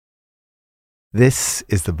This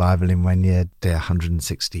is the Bible in 1 year, day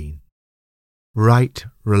 116. Right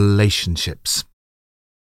relationships.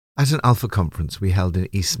 At an Alpha conference we held in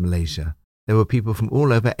East Malaysia, there were people from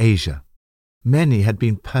all over Asia. Many had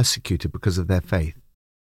been persecuted because of their faith.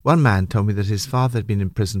 One man told me that his father had been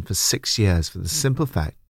in prison for 6 years for the simple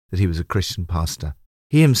fact that he was a Christian pastor.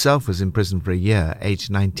 He himself was in prison for a year, aged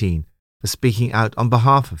 19, for speaking out on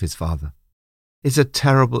behalf of his father. It's a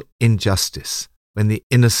terrible injustice when the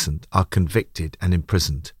innocent are convicted and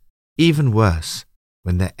imprisoned. Even worse,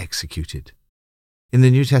 when they're executed. In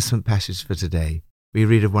the New Testament passage for today, we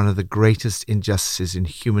read of one of the greatest injustices in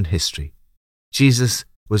human history. Jesus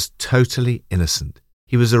was totally innocent.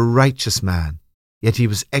 He was a righteous man, yet he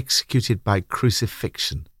was executed by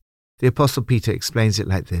crucifixion. The Apostle Peter explains it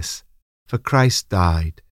like this: "For Christ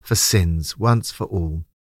died for sins once for all,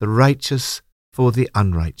 the righteous for the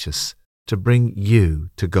unrighteous, to bring you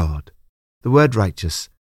to God." The word righteous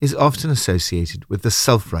is often associated with the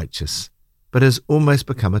self-righteous, but has almost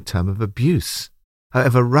become a term of abuse.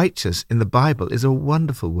 However, righteous in the Bible is a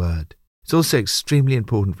wonderful word. It's also extremely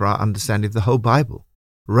important for our understanding of the whole Bible.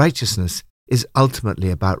 Righteousness is ultimately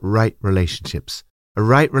about right relationships, a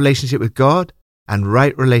right relationship with God and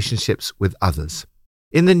right relationships with others.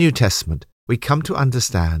 In the New Testament, we come to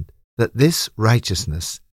understand that this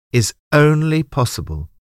righteousness is only possible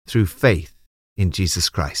through faith in Jesus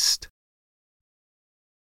Christ.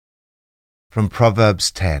 From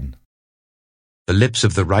Proverbs 10. The lips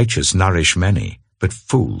of the righteous nourish many, but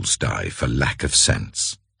fools die for lack of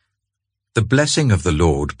sense. The blessing of the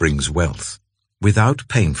Lord brings wealth, without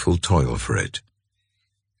painful toil for it.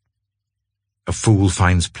 A fool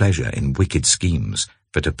finds pleasure in wicked schemes,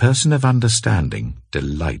 but a person of understanding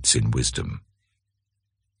delights in wisdom.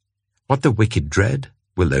 What the wicked dread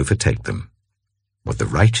will overtake them. What the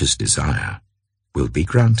righteous desire will be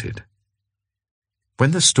granted.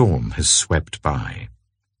 When the storm has swept by,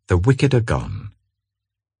 the wicked are gone,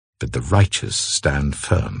 but the righteous stand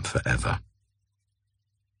firm forever.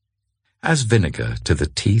 As vinegar to the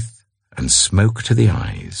teeth and smoke to the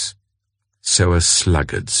eyes, so are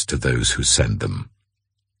sluggards to those who send them.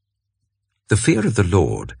 The fear of the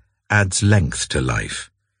Lord adds length to life,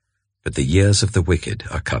 but the years of the wicked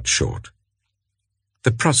are cut short.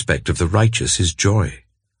 The prospect of the righteous is joy,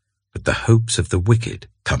 but the hopes of the wicked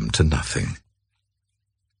come to nothing.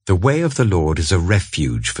 The way of the Lord is a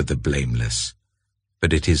refuge for the blameless,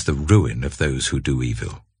 but it is the ruin of those who do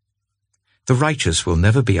evil. The righteous will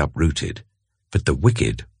never be uprooted, but the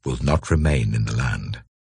wicked will not remain in the land.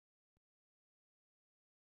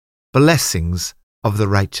 Blessings of the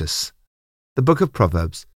righteous. The book of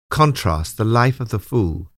Proverbs contrasts the life of the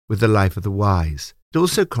fool with the life of the wise. It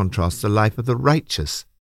also contrasts the life of the righteous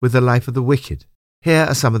with the life of the wicked. Here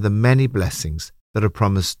are some of the many blessings that are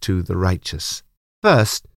promised to the righteous.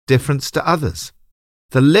 First, difference to others.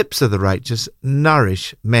 The lips of the righteous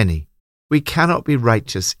nourish many. We cannot be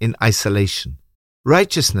righteous in isolation.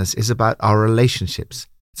 Righteousness is about our relationships.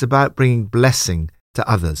 It's about bringing blessing to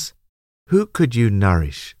others. Who could you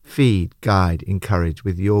nourish, feed, guide, encourage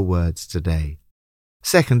with your words today?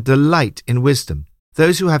 Second, delight in wisdom.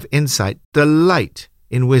 Those who have insight delight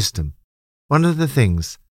in wisdom. One of the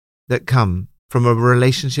things that come from a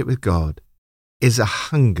relationship with God is a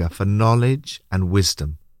hunger for knowledge and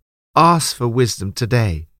wisdom. Ask for wisdom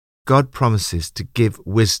today. God promises to give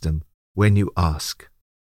wisdom when you ask.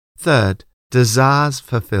 Third, desires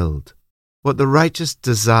fulfilled. What the righteous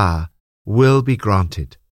desire will be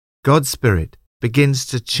granted. God's Spirit begins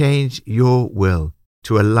to change your will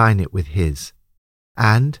to align it with His.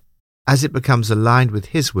 And as it becomes aligned with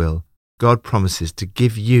His will, God promises to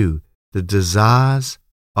give you the desires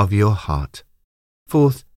of your heart.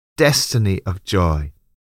 Fourth, destiny of joy.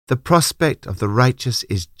 The prospect of the righteous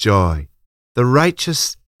is joy. The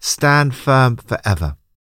righteous stand firm forever.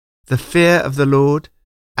 The fear of the Lord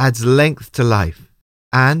adds length to life,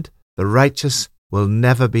 and the righteous will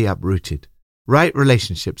never be uprooted. Right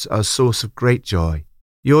relationships are a source of great joy.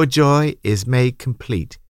 Your joy is made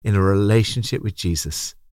complete in a relationship with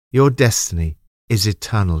Jesus. Your destiny is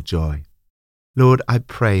eternal joy. Lord, I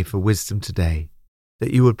pray for wisdom today,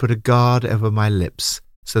 that you would put a guard over my lips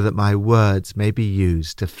so that my words may be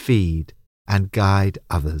used to feed and guide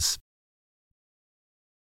others.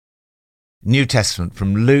 New Testament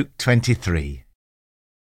from Luke 23.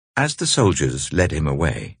 As the soldiers led him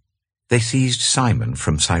away, they seized Simon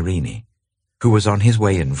from Cyrene, who was on his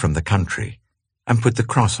way in from the country, and put the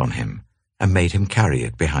cross on him and made him carry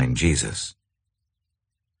it behind Jesus.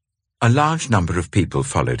 A large number of people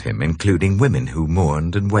followed him, including women who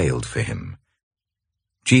mourned and wailed for him.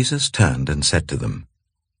 Jesus turned and said to them,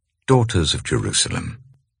 "Daughters of Jerusalem,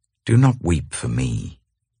 do not weep for me.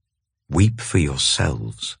 weep for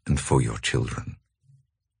yourselves and for your children.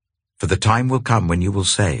 For the time will come when you will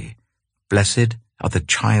say, 'Blessed are the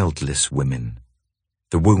childless women,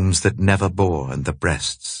 the wombs that never bore and the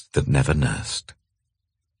breasts that never nursed.'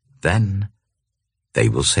 Then they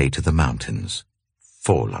will say to the mountains,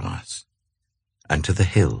 'Fall on us,' and to the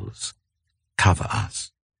hills, 'Cover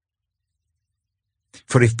us.'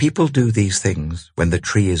 For if people do these things when the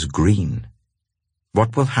tree is green,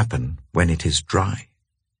 what will happen when it is dry?"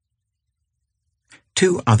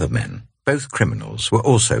 2 other men, both criminals, were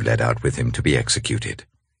also led out with him to be executed.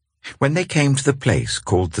 When they came to the place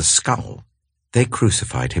called the Skull, they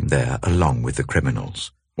crucified him there along with the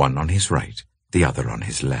criminals, one on his right, the other on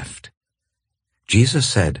his left. Jesus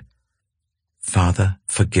said, "Father,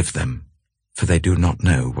 forgive them, for they do not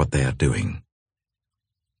know what they are doing."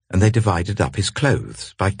 And they divided up his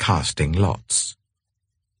clothes by casting lots.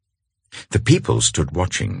 The people stood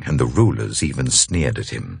watching, and the rulers even sneered at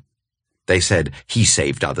him. They said, "He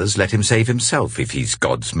saved others, let him save himself if he's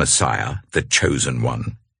God's Messiah, the chosen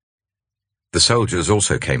one." The soldiers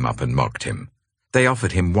also came up and mocked him. They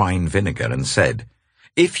offered him wine vinegar and said,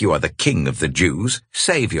 "If you are the king of the Jews,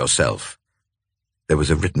 save yourself." There was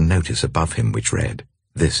a written notice above him which read,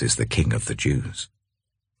 "This is the King of the Jews."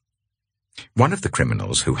 One of the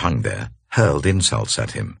criminals who hung there hurled insults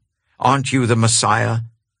at him. "Aren't you the Messiah?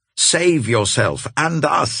 Save yourself and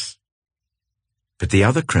us." But the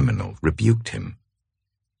other criminal rebuked him.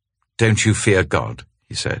 "Don't you fear God,"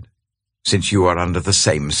 he said, "since you are under the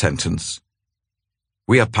same sentence?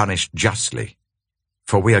 We are punished justly,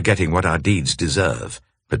 for we are getting what our deeds deserve,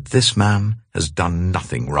 but this man has done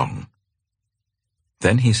nothing wrong."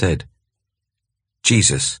 Then he said,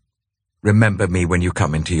 "Jesus, remember me when you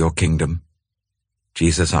come into your kingdom."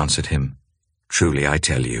 Jesus answered him, "Truly I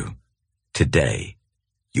tell you, today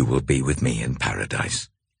you will be with me in paradise."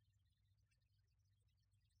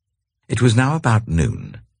 It was now about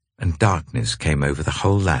noon, and darkness came over the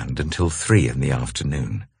whole land until 3 in the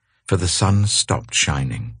afternoon, for the sun stopped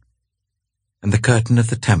shining, and the curtain of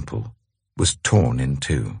the temple was torn in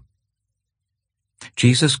two.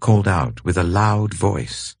 Jesus called out with a loud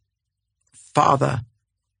voice, "Father,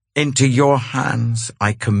 into your hands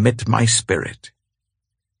I commit my spirit."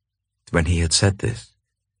 When he had said this,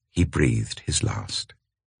 he breathed his last.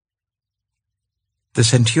 The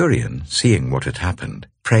centurion, seeing what had happened,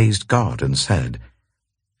 praised God and said,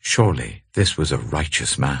 "Surely this was a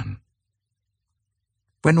righteous man."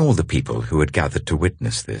 When all the people who had gathered to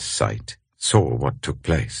witness this sight saw what took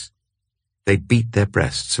place, they beat their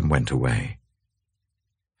breasts and went away.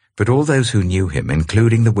 But all those who knew him,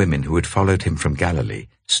 including the women who had followed him from Galilee,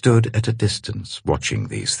 stood at a distance watching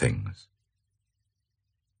these things.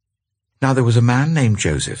 Now there was a man named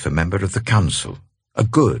Joseph, a member of the council, a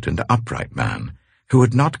good and upright man, who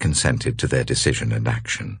had not consented to their decision and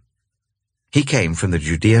action. He came from the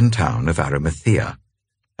Judean town of Arimathea,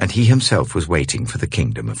 and he himself was waiting for the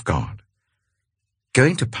kingdom of God.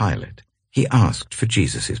 Going to Pilate, he asked for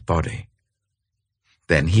Jesus' body.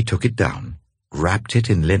 Then he took it down, wrapped it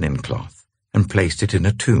in linen cloth, and placed it in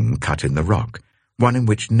a tomb cut in the rock, one in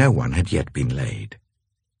which no one had yet been laid.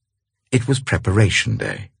 It was preparation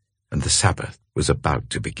day, and the Sabbath was about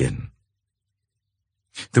to begin.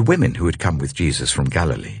 The women who had come with Jesus from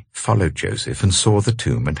Galilee followed Joseph and saw the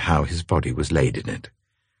tomb and how his body was laid in it.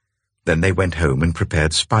 Then they went home and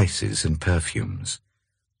prepared spices and perfumes,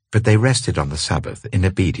 but they rested on the Sabbath in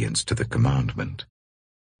obedience to the commandment.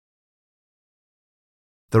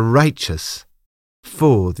 The righteous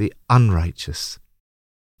for the unrighteous.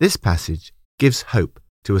 This passage gives hope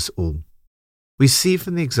to us all. We see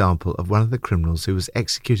from the example of one of the criminals who was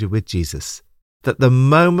executed with Jesus that the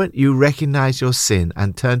moment you recognize your sin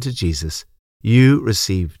and turn to Jesus, you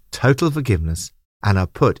receive total forgiveness and are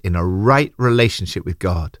put in a right relationship with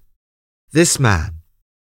God. This man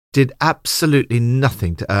did absolutely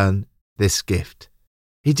nothing to earn this gift.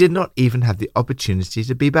 He did not even have the opportunity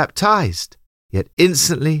to be baptized. Yet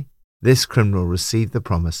instantly, this criminal received the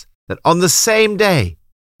promise that on the same day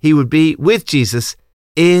he would be with Jesus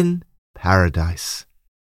in paradise.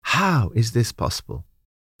 How is this possible?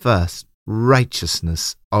 First,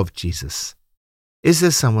 righteousness of Jesus. Is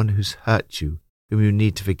there someone who's hurt you, whom you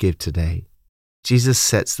need to forgive today? Jesus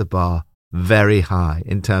sets the bar very high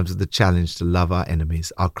in terms of the challenge to love our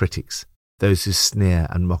enemies, our critics, those who sneer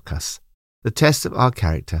and mock us. The test of our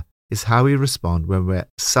character is how we respond when we're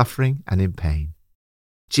suffering and in pain.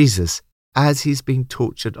 Jesus, as he's being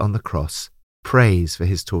tortured on the cross, prays for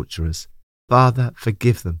his torturers. Father,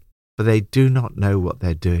 forgive them, for they do not know what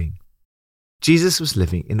they're doing. Jesus was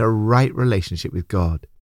living in a right relationship with God.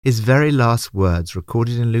 His very last words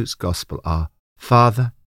recorded in Luke's Gospel are,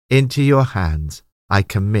 Father, into your hands I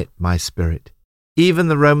commit my spirit." Even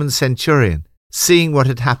the Roman centurion, seeing what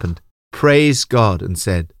had happened, praised God and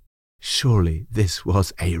said, "Surely this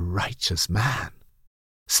was a righteous man."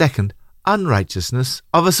 Second, unrighteousness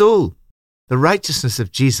of us all. The righteousness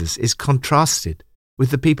of Jesus is contrasted with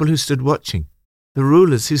the people who stood watching, the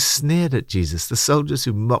rulers who sneered at Jesus, the soldiers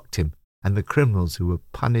who mocked him, and the criminals who were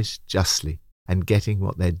punished justly and getting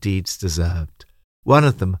what their deeds deserved. One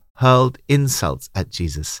of them hurled insults at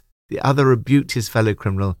Jesus. The other rebuked his fellow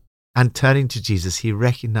criminal, and turning to Jesus, he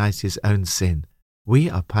recognized his own sin. We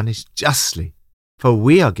are punished justly, for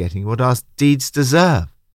we are getting what our deeds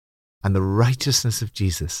deserve. And the righteousness of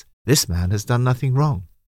Jesus, this man has done nothing wrong.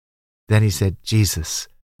 Then he said, "Jesus,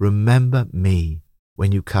 remember me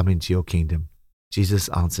when you come into your kingdom." Jesus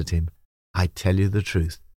answered him, "I tell you the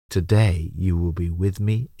truth, today you will be with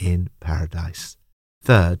me in paradise."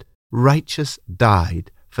 Third, righteous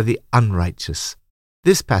died for the unrighteous.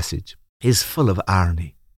 This passage is full of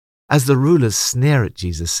irony. As the rulers sneer at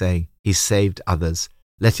Jesus, saying, "He saved others,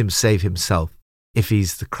 let him save himself, if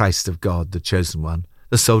he's the Christ of God, the chosen one."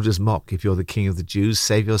 The soldiers mock, "If you're the king of the Jews,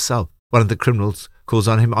 save yourself." One of the criminals calls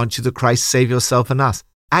on him, "Aren't you the Christ? Save yourself and us."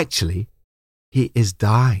 Actually, he is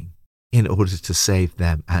dying in order to save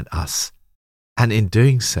them and us. And in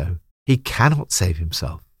doing so, he cannot save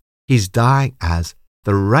himself. He's dying as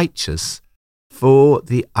the righteous for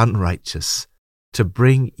the unrighteous, to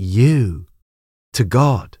bring you to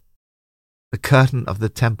God. The curtain of the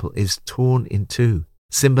temple is torn in two,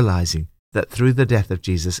 symbolizing that through the death of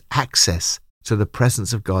Jesus, access to the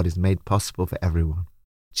presence of God is made possible for everyone.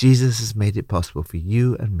 Jesus has made it possible for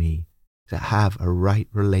you and me to have a right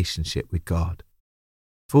relationship with God.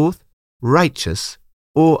 Fourth, righteous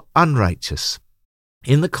or unrighteous.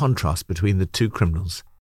 In the contrast between the two criminals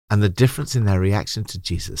and the difference in their reaction to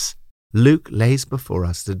Jesus, Luke lays before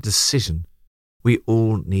us the decision we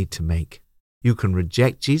all need to make. You can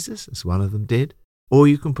reject Jesus, as one of them did, or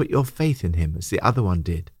you can put your faith in him, as the other one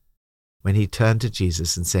did, when he turned to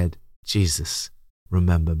Jesus and said, "Jesus,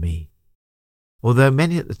 remember me." Although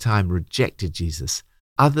many at the time rejected Jesus,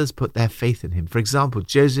 others put their faith in him. For example,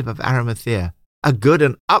 Joseph of Arimathea, a good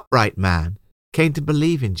and upright man, came to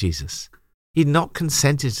believe in Jesus. He'd not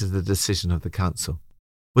consented to the decision of the council,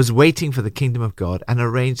 was waiting for the kingdom of God, and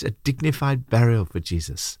arranged a dignified burial for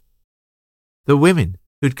Jesus. The women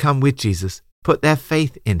who'd come with Jesus put their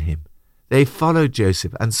faith in him. They followed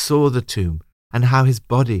Joseph and saw the tomb and how his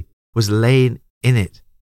body was laid in it.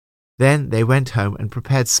 Then they went home and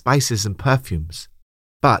prepared spices and perfumes,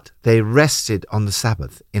 but they rested on the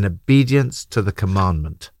Sabbath in obedience to the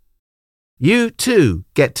commandment. You too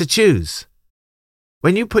get to choose.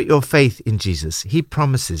 When you put your faith in Jesus, he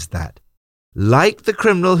promises that, like the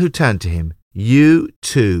criminal who turned to him, you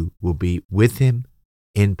too will be with him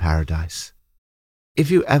in paradise. If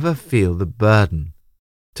you ever feel the burden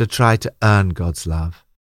to try to earn God's love,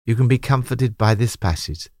 you can be comforted by this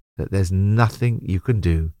passage that there's nothing you can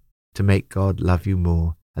do to make God love you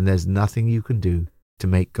more, and there's nothing you can do to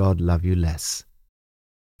make God love you less.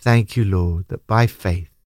 Thank you, Lord, that by faith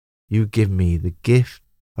you give me the gift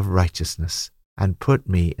of righteousness and put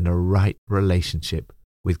me in a right relationship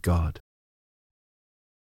with God.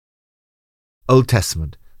 Old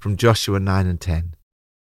Testament, from Joshua 9 and 10.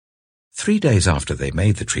 3 days after they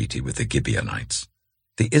made the treaty with the Gibeonites,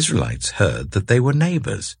 the Israelites heard that they were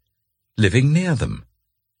neighbors, living near them.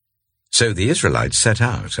 So the Israelites set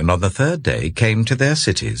out, and on the third day came to their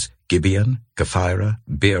cities, Gibeon, Kephirah,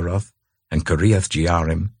 Beeroth, and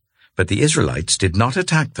Kiriath-Jearim. But the Israelites did not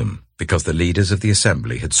attack them, because the leaders of the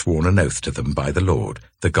assembly had sworn an oath to them by the Lord,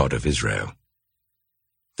 the God of Israel.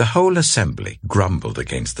 The whole assembly grumbled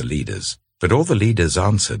against the leaders, but all the leaders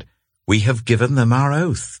answered, "We have given them our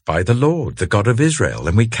oath by the Lord, the God of Israel,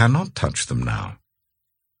 and we cannot touch them now.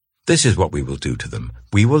 This is what we will do to them.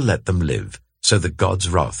 We will let them live, so that God's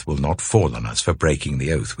wrath will not fall on us for breaking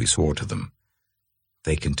the oath we swore to them."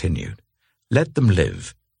 They continued, "Let them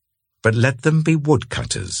live, but let them be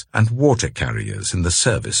woodcutters and water carriers in the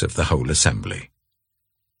service of the whole assembly."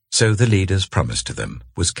 So the leader's promise to them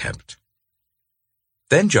was kept.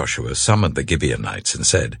 Then Joshua summoned the Gibeonites and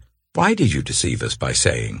said, "Why did you deceive us by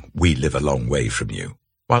saying, 'We live a long way from you,'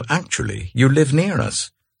 while actually you live near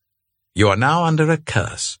us? You are now under a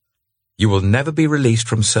curse. You will never be released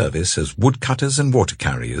from service as woodcutters and water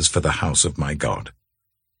carriers for the house of my God."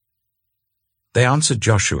 They answered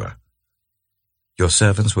Joshua, "Your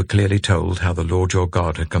servants were clearly told how the Lord your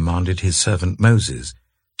God had commanded his servant Moses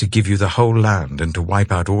to give you the whole land and to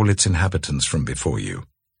wipe out all its inhabitants from before you.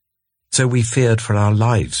 So we feared for our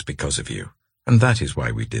lives because of you, and that is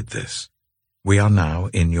why we did this. We are now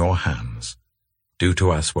in your hands. Do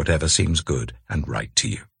to us whatever seems good and right to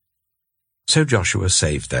you." So Joshua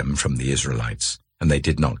saved them from the Israelites, and they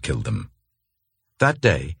did not kill them. That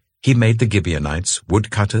day he made the Gibeonites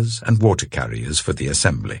woodcutters and water carriers for the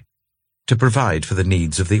assembly, to provide for the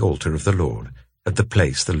needs of the altar of the Lord at the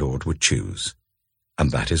place the Lord would choose.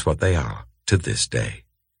 And that is what they are to this day.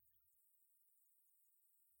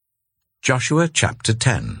 Joshua chapter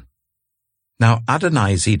 10. Now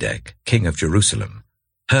Adoni-Zedek, king of Jerusalem,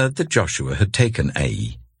 heard that Joshua had taken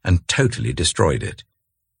Ai and totally destroyed it,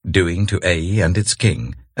 doing to Ai and its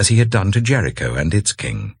king as he had done to Jericho and its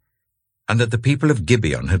king, and that the people of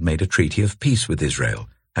Gibeon had made a treaty of peace with Israel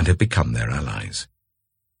and had become their allies.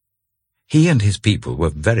 He and his people were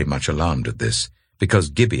very much alarmed at this, because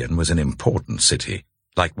Gibeon was an important city,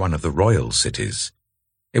 like one of the royal cities.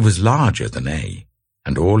 It was larger than Ai,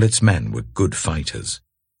 and all its men were good fighters.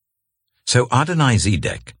 So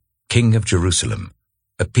Adoni-Zedek, king of Jerusalem,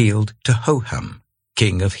 appealed to Hoham,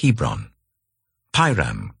 king of Hebron,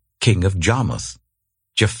 Piram, king of Jarmuth,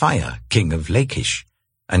 Japhiah, king of Lachish,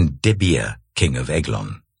 and Debir, king of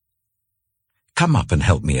Eglon. "Come up and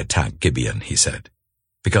help me attack Gibeon," he said,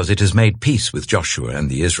 "because it has made peace with Joshua and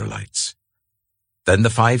the Israelites." Then the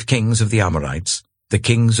 5 kings of the Amorites, the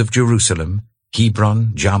kings of Jerusalem,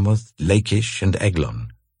 Hebron, Jarmuth, Lachish, and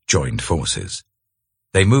Eglon, joined forces.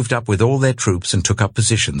 They moved up with all their troops and took up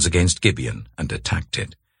positions against Gibeon and attacked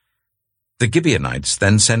it. The Gibeonites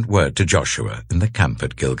then sent word to Joshua in the camp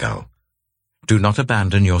at Gilgal, "Do not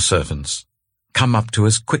abandon your servants. Come up to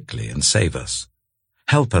us quickly and save us.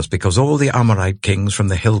 Help us, because all the Amorite kings from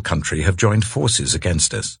the hill country have joined forces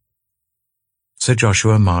against us." So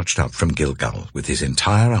Joshua marched up from Gilgal with his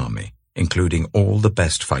entire army, including all the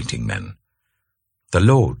best fighting men. The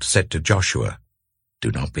Lord said to Joshua,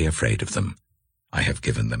 "Do not be afraid of them. I have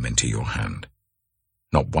given them into your hand.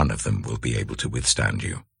 Not one of them will be able to withstand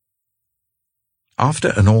you." After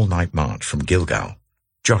an all-night march from Gilgal,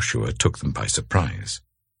 Joshua took them by surprise.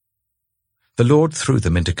 The Lord threw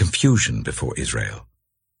them into confusion before Israel.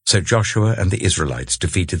 So Joshua and the Israelites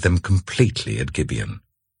defeated them completely at Gibeon.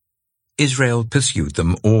 Israel pursued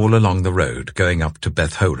them all along the road going up to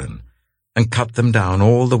Beth-horon, and cut them down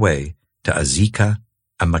all the way to Azekah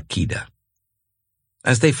and Makkedah.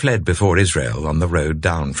 As they fled before Israel on the road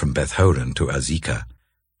down from Beth-horon to Azekah,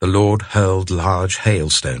 the Lord hurled large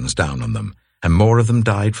hailstones down on them, and more of them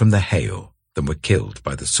died from the hail than were killed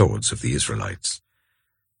by the swords of the Israelites.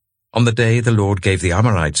 On the day the Lord gave the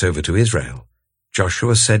Amorites over to Israel,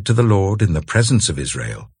 Joshua said to the Lord in the presence of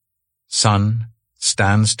Israel, "Sun,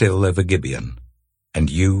 stand still over Gibeon,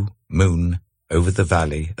 and you, moon, over the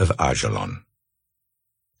valley of Ajalon."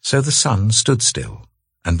 So the sun stood still,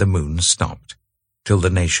 and the moon stopped, till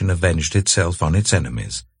the nation avenged itself on its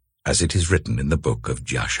enemies, as it is written in the book of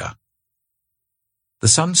Jasher. The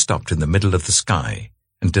sun stopped in the middle of the sky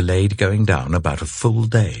and delayed going down about a full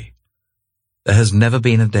day. There has never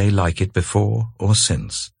been a day like it before or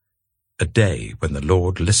since, a day when the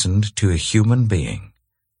Lord listened to a human being.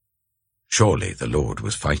 Surely the Lord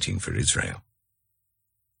was fighting for Israel.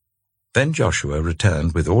 Then Joshua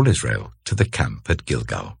returned with all Israel to the camp at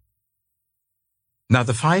Gilgal. Now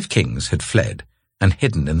the 5 kings had fled and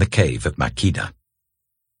hidden in the cave at Makkedah.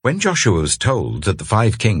 When Joshua was told that the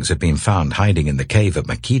 5 kings had been found hiding in the cave at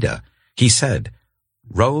Makkedah, he said,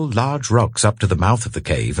 "Roll large rocks up to the mouth of the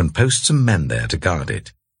cave and post some men there to guard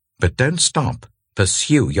it. But don't stop.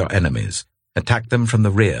 Pursue your enemies. Attack them from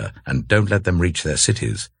the rear, and don't let them reach their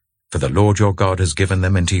cities, for the Lord your God has given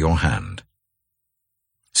them into your hand."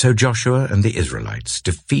 So Joshua and the Israelites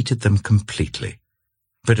defeated them completely,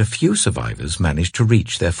 but a few survivors managed to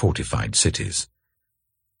reach their fortified cities.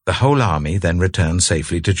 The whole army then returned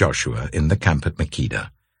safely to Joshua in the camp at Makkedah,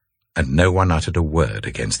 and no one uttered a word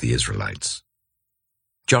against the Israelites.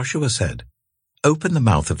 Joshua said, "Open the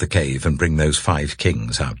mouth of the cave and bring those 5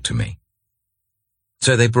 kings out to me."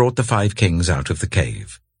 So they brought the 5 kings out of the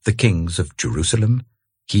cave, the kings of Jerusalem,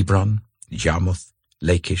 Hebron, Jarmuth,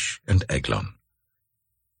 Lachish, and Eglon.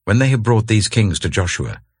 When they had brought these kings to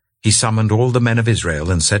Joshua, he summoned all the men of Israel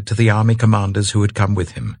and said to the army commanders who had come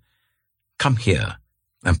with him, "Come here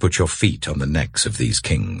and put your feet on the necks of these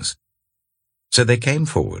kings." So they came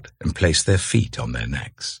forward and placed their feet on their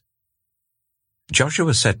necks.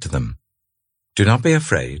 Joshua said to them, "Do not be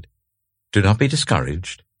afraid, do not be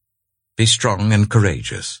discouraged. Be strong and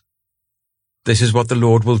courageous. This is what the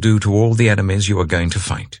Lord will do to all the enemies you are going to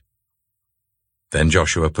fight." Then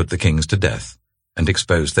Joshua put the kings to death and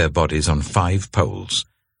exposed their bodies on 5 poles,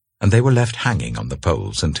 and they were left hanging on the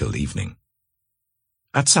poles until evening.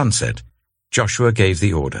 At sunset, Joshua gave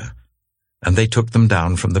the order, and they took them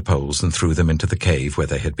down from the poles and threw them into the cave where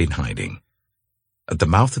they had been hiding. At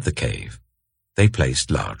the mouth of the cave, they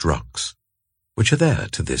placed large rocks, which are there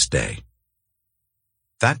to this day,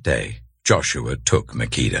 That day Joshua took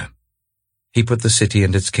Makkedah. He put the city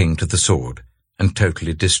and its king to the sword and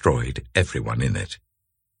totally destroyed everyone in it.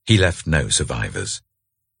 He left no survivors.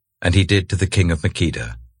 And he did to the king of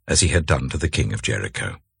Makkedah as he had done to the king of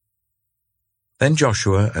Jericho. Then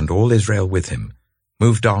Joshua and all Israel with him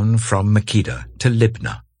moved on from Makkedah to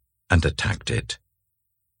Libnah and attacked it.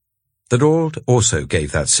 The Lord also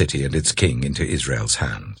gave that city and its king into Israel's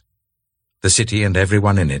hand. The city and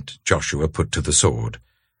everyone in it Joshua put to the sword.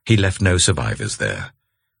 He left no survivors there,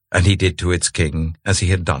 and he did to its king as he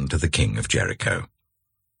had done to the king of Jericho.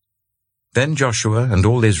 Then Joshua and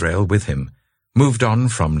all Israel with him moved on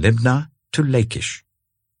from Libnah to Lachish.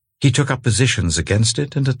 He took up positions against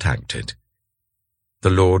it and attacked it. The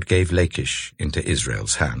Lord gave Lachish into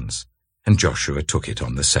Israel's hands, and Joshua took it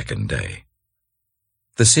on the second day.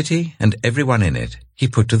 The city and everyone in it he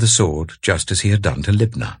put to the sword just as he had done to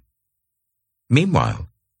Libnah. Meanwhile,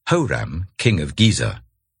 Horam, king of Gezer,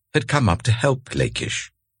 had come up to help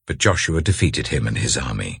Lachish, but Joshua defeated him and his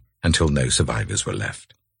army until no survivors were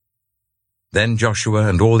left. Then Joshua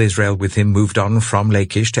and all Israel with him moved on from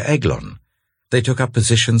Lachish to Eglon. They took up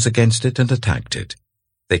positions against it and attacked it.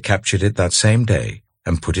 They captured it that same day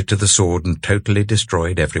and put it to the sword and totally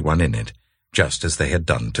destroyed everyone in it, just as they had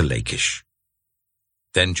done to Lachish.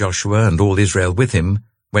 Then Joshua and all Israel with him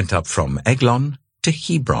went up from Eglon to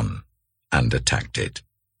Hebron and attacked it.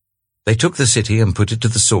 They took the city and put it to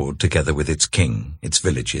the sword together with its king, its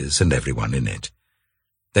villages, and everyone in it.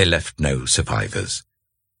 They left no survivors.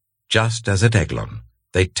 Just as at Eglon,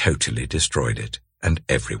 they totally destroyed it and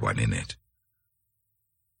everyone in it.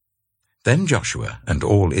 Then Joshua and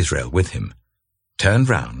all Israel with him turned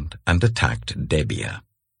round and attacked Debir.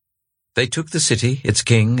 They took the city, its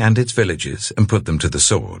king, and its villages and put them to the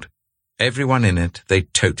sword. Everyone in it they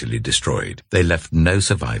totally destroyed. They left no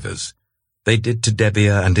survivors. They did to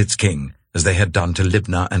Debir and its king as they had done to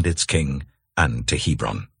Libnah and its king and to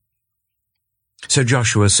Hebron. So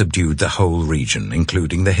Joshua subdued the whole region,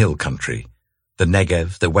 including the hill country, the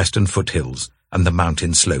Negev, the western foothills, and the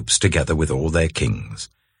mountain slopes together with all their kings.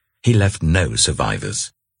 He left no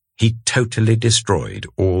survivors. He totally destroyed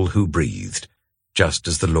all who breathed, just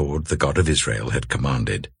as the Lord, the God of Israel, had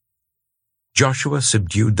commanded. Joshua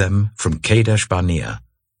subdued them from Kadesh Barnea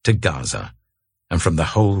to Gaza, and from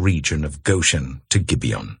the whole region of Goshen to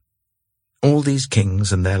Gibeon. All these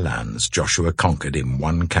kings and their lands Joshua conquered in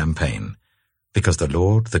one campaign, because the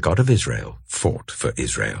Lord, the God of Israel, fought for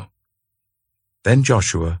Israel. Then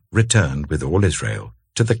Joshua returned with all Israel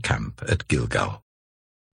to the camp at Gilgal.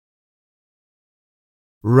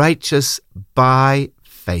 Righteous by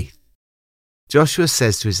faith. Joshua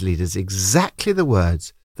says to his leaders exactly the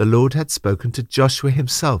words the Lord had spoken to Joshua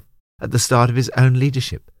himself at the start of his own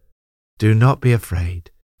leadership. Do not be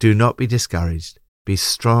afraid. Do not be discouraged. Be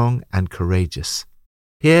strong and courageous.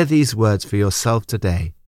 Hear these words for yourself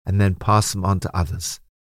today and then pass them on to others.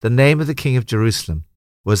 The name of the king of Jerusalem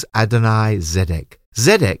was Adoni-Zedek.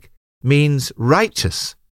 Zedek means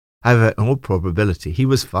righteous. However, in all probability, he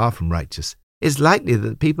was far from righteous. It's likely that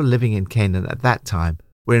the people living in Canaan at that time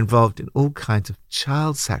were involved in all kinds of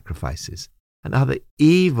child sacrifices and other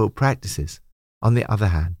evil practices. On the other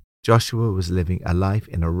hand, Joshua was living a life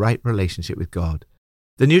in a right relationship with God.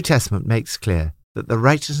 The New Testament makes clear that the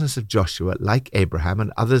righteousness of Joshua, like Abraham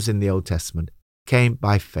and others in the Old Testament, came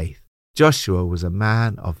by faith. Joshua was a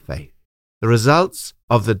man of faith. The results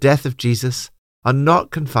of the death of Jesus are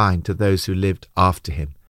not confined to those who lived after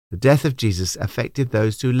him. The death of Jesus affected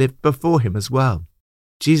those who lived before him as well.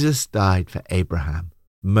 Jesus died for Abraham,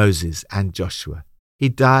 Moses, and Joshua. He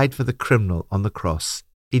died for the criminal on the cross.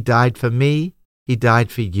 He died for me. He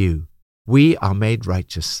died for you. We are made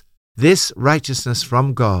righteous. This righteousness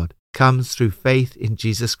from God comes through faith in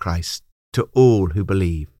Jesus Christ to all who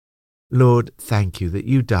believe. Lord, thank you that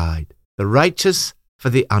you died, the righteous for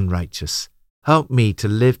the unrighteous. Help me to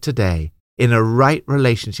live today in a right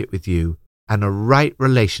relationship with you and a right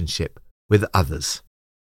relationship with others.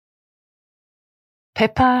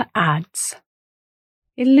 Pippa adds.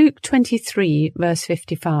 In Luke 23, verse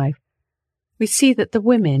 55, we see that the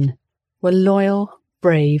women were loyal,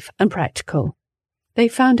 brave, and practical. They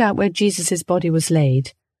found out where Jesus' body was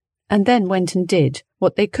laid, and then went and did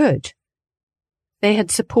what they could. They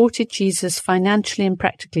had supported Jesus financially and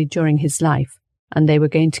practically during his life, and they were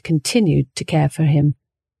going to continue to care for him,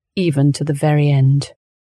 even to the very end.